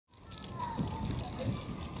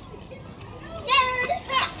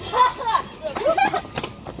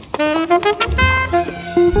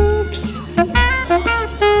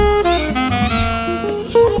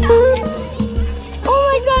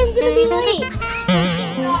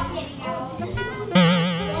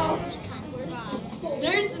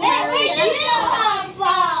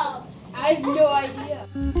I have no idea.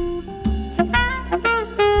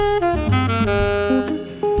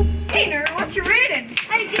 Hey nerd, what you reading?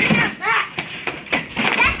 Hey, give me that.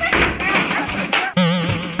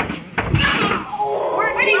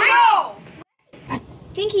 Where'd he go? I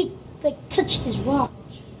think he touched his watch.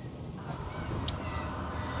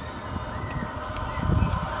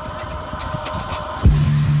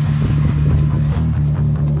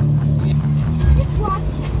 This watch,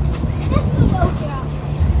 this will go to your outfit.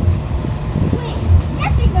 Wait,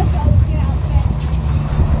 that thing goes to your outfit.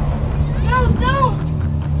 No, don't!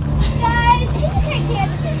 Guys, can you take care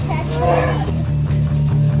of this accessory?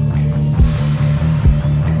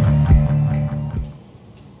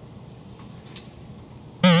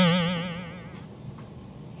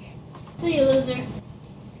 See you, loser.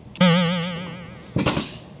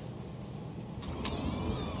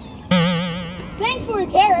 Thanks for a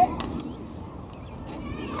carrot.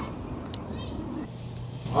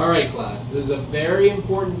 All right, class. This is a very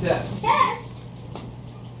important test, Test?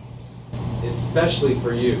 especially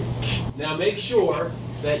for you. Now make sure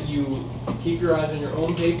that you keep your eyes on your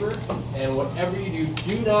own paper, and whatever you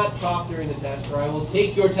do not talk during the test, or I will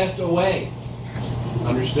take your test away.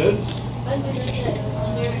 Understood? Understood.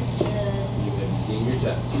 Understood. You can begin your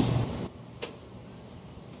test.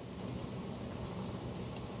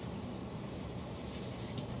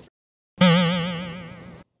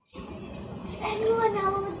 Does anyone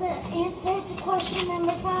know the answer to question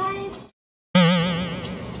number 5?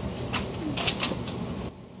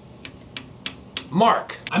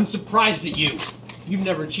 Mark, I'm surprised at you. You've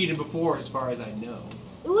never cheated before, as far as I know.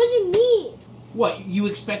 It wasn't me. What, you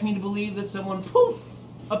expect me to believe that someone, poof,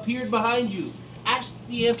 appeared behind you, asked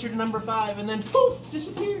the answer to number 5, and then poof,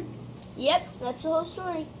 disappeared? Yep, that's the whole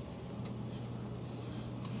story.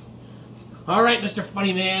 All right, Mr.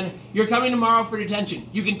 Funny Man, you're coming tomorrow for detention.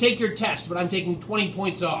 You can take your test, but I'm taking 20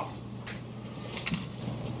 points off.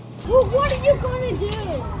 Well, what are you gonna do?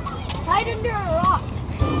 Hide under a rock.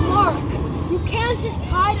 Mark, you can't just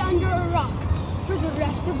hide under a rock for the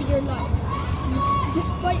rest of your life.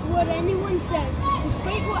 Despite what anyone says,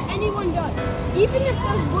 despite what anyone does, even if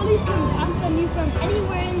those bullies come pounce on you from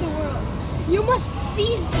anywhere in the world, you must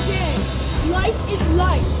seize the day. Life is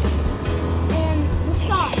life. And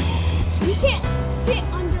besides, you can't fit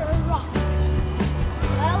under a rock.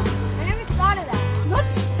 Well, I never thought of that.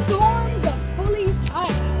 Let's storm the bullies'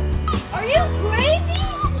 hideout. Are you crazy?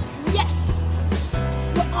 Yes.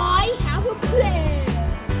 But I have a plan.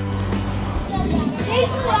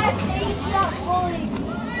 Today's the last day to stop bullying.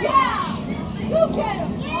 Yeah! Go get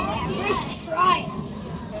him! First try it.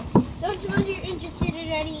 Don't suppose you're interested in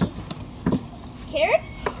any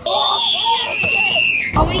carrots?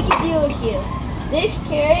 I'll make a deal with you. This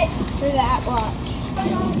carrot for that watch.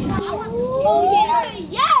 Oh yeah!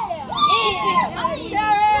 Yeah!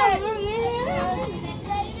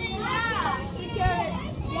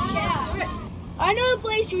 I know a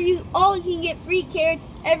place where you all can get free carrots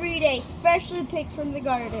every day, freshly picked from the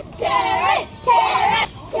garden. Carrots!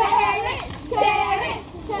 Carrots! Carrots! Carrots!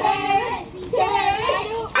 Carrots! Carrots!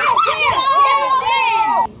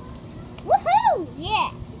 Woohoo!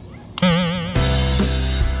 Yeah!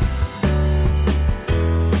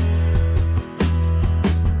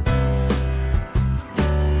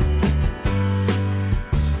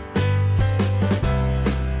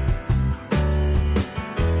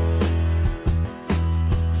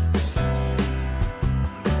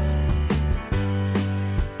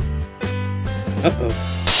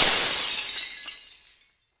 Uh-oh.